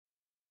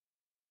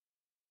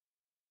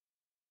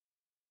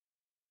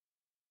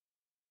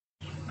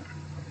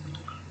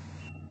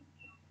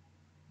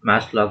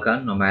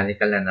Maths-Local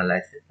Numerical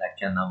Analysis,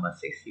 Lecture number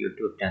 6,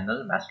 YouTube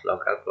channel.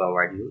 Maths-Local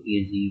provide you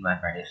easy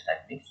mathematics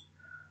techniques.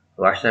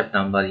 WhatsApp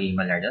number,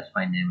 email address.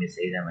 My name is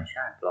Saeed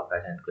Shah,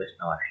 Professor and Quiz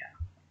Shah.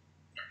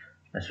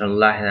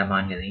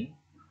 Bismillahirrahmanirrahim.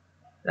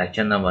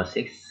 Lecture number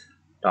 6,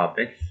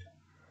 topics.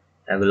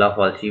 Regula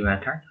Falsi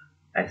method.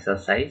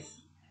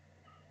 Exercise.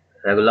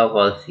 Regula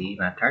Falsi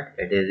method.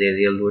 It is a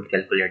real root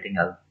calculating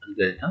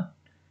algorithm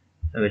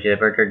which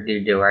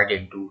repeatedly divides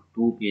into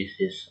two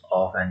pieces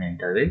of an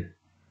interval.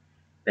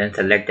 Then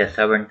select a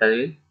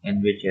sub-interval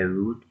in which a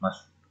root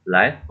must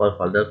lie for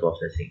further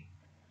processing.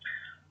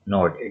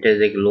 Note, it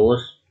is a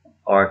closed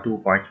or 2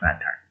 points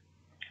method.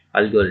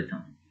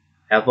 Algorithm.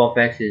 F of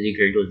x is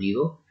equal to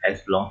 0,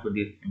 x belongs to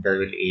the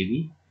interval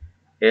AB.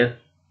 If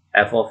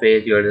f of a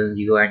is greater than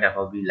 0 and f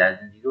of b less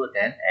than 0,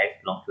 then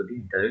x belongs to the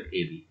interval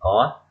AB.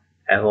 Or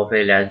f of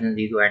a less than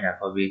 0 and f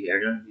of b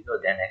greater than 0,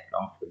 then x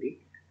belongs to the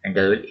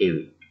interval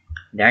AB.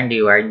 Then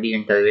divide the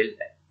interval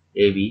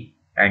AB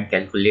and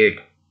calculate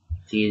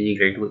C is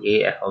equal to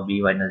A f of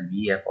b minus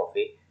b f of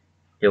a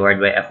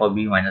divided by f of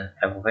b minus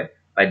f of a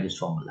by this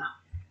formula.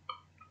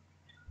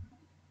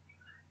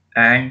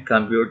 And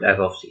compute f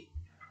of c.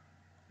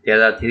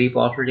 There are three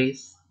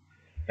possibilities.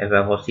 If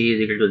f of c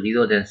is equal to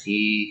 0, then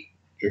c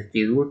is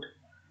the root.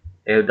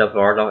 If the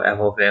plot of f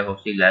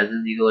of c less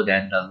than 0,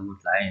 then the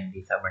root lie in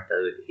the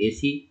subinterval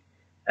AC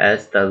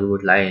as the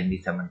root lie in the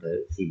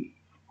subinterval CB.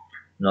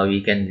 Now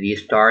we can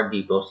restart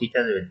the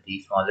procedure with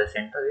the smallest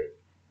interval.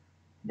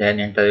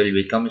 Then interval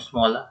becomes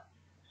smaller,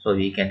 so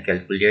we can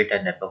calculate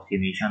an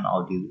approximation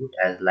of the root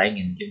as lying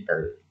in the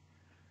interval.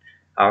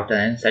 After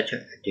n such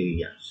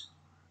divisions.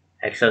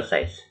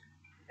 Exercise.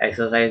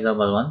 Exercise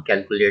number 1.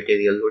 Calculate a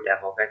real root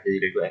f of x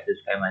is equal to x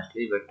square minus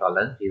 3 with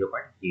tolerance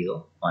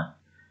 0.01.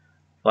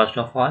 First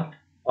of all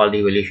the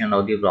evaluation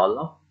of the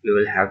problem, we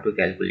will have to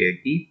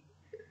calculate the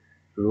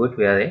root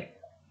where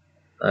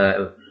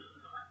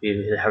we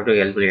will have to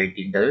calculate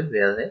the interval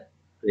where the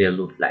real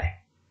root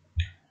lie.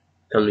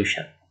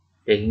 Solution.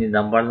 Taking the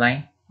number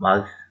line,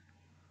 mark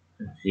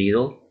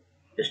 0,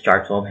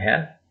 start from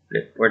here,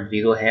 put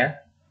 0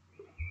 here,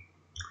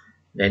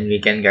 then we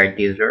can get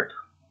the result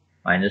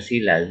minus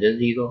c less than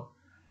 0.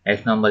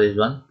 Next number is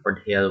 1, put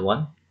here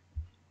 1,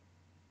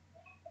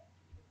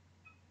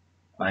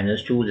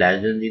 minus 2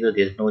 less than 0,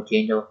 there is no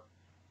change of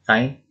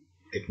sign,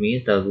 it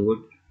means the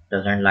root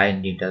doesn't lie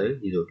in the interval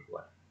 0 to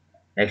 1.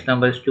 Next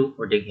number is 2,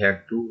 putting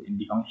here 2 in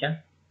the function,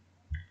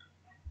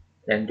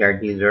 then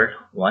get the result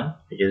 1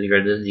 which is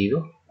greater than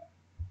 0.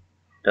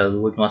 The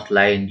root must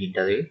lie in the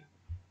interval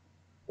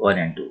 1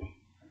 and 2.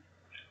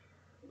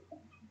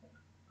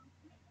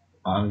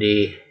 On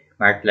the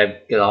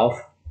MATLAB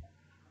graph,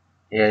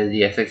 here is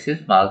the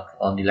x-axis marked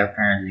on the left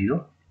hand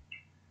 0.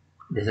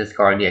 This is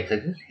called the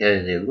x-axis. Here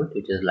is the root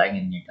which is lying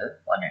in the interval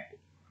 1 and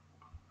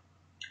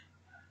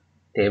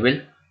 2.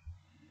 Table.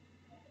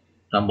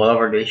 Number of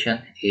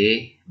iteration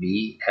a,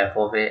 b, f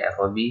of a, f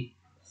of b,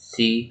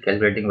 c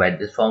calculating by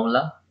this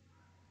formula.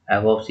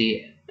 F of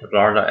c, the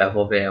plot of f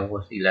of a, f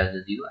of c less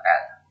than 0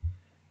 as.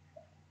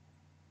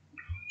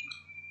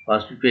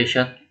 First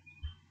equation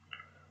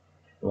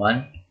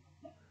 1,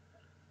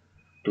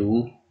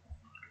 2,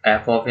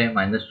 f of a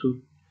minus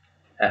 2,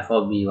 f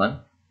of b 1,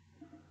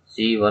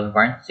 c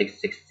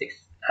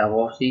 1.666, f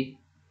of c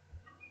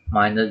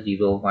minus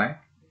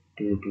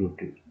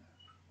 0.222.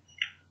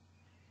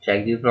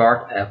 Check the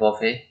plot, f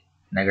of a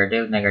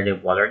negative,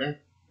 negative, positive.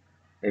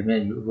 It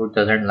means root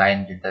doesn't lie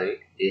in the interval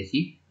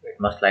AC, it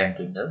must lie in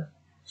the interval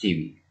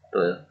CB.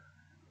 So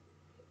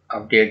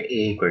update a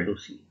equal to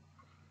c.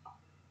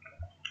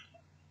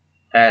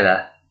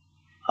 Error.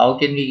 How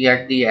can we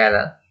get the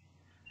error?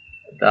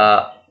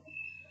 The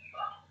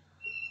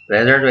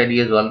result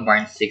value is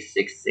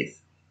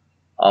 1.666.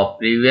 Our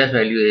previous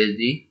value is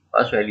the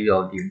first value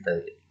of the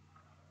interval.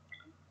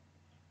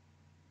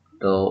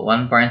 So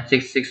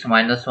 1.66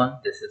 minus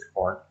 1, this is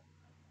called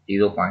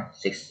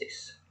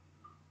 0.66.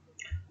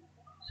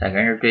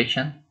 Second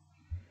iteration,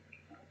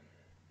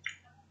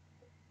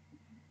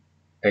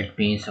 it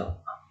means A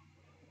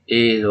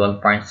is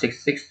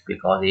 1.66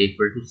 because A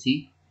equal to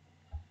C.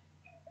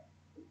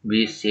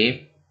 B is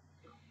same,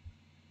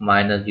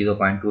 minus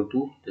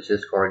 0.22, this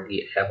is called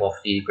the f of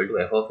c equal to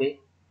f of a.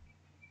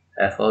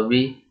 F of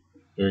b,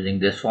 using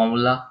this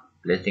formula,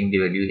 placing the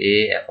value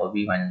a, f of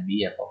b minus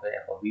b, f of a,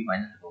 f of b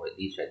minus f of a,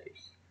 these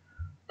values.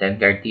 Then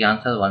get the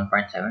answer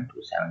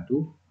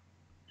 1.7272.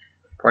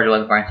 Put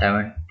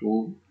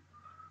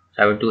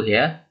 1.7272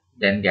 here,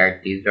 then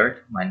get the result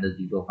minus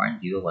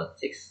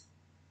 0.016.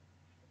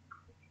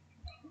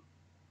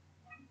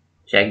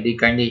 Check the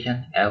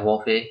condition, f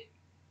of a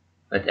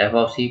with f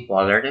of c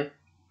positive,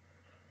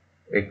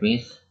 it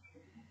means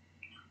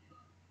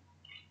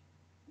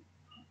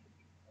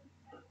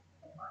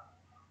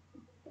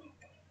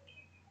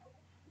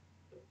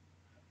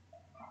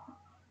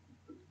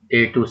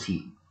A to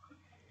C.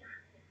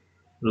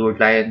 Root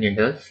lie in the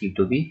interval C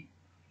to B.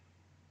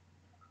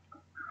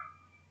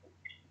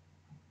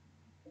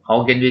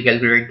 How can we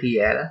calculate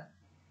the error?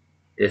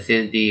 This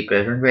is the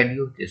present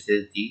value, this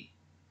is the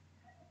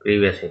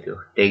previous value.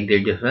 Take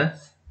the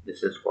difference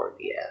This is for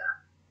the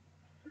error.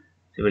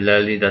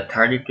 Similarly, the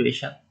third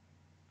equation,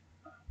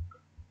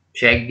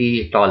 check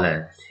the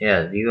tolerance.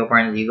 Here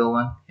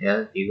 0.01,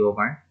 here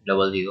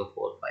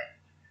 0.0045.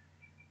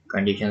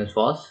 Condition is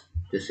false.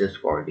 This is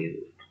for the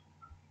root.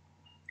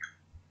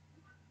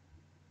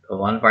 So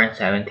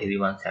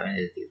 1.7317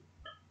 is the root.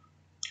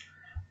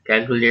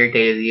 Calculate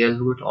a real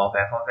root of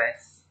f of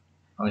x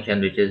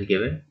function which is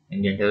given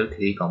in the interval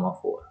 3,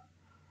 4.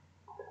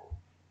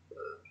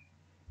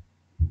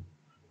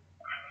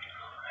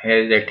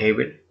 Here is the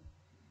table,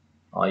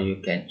 or you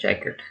can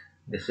check it.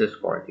 This is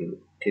for the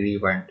root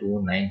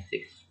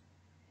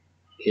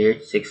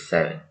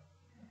 3.296867.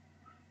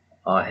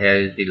 Here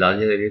is the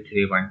larger value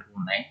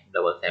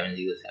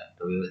 3.297707.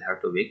 So we will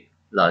have to make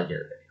larger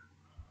value.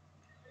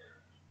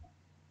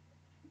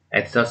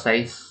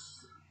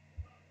 Exercise.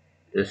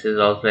 This is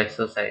also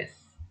exercise.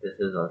 This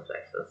is also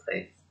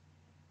exercise.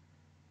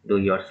 Do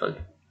yourself.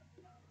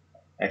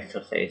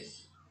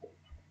 Exercise.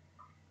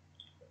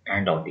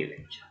 End of the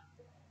lecture.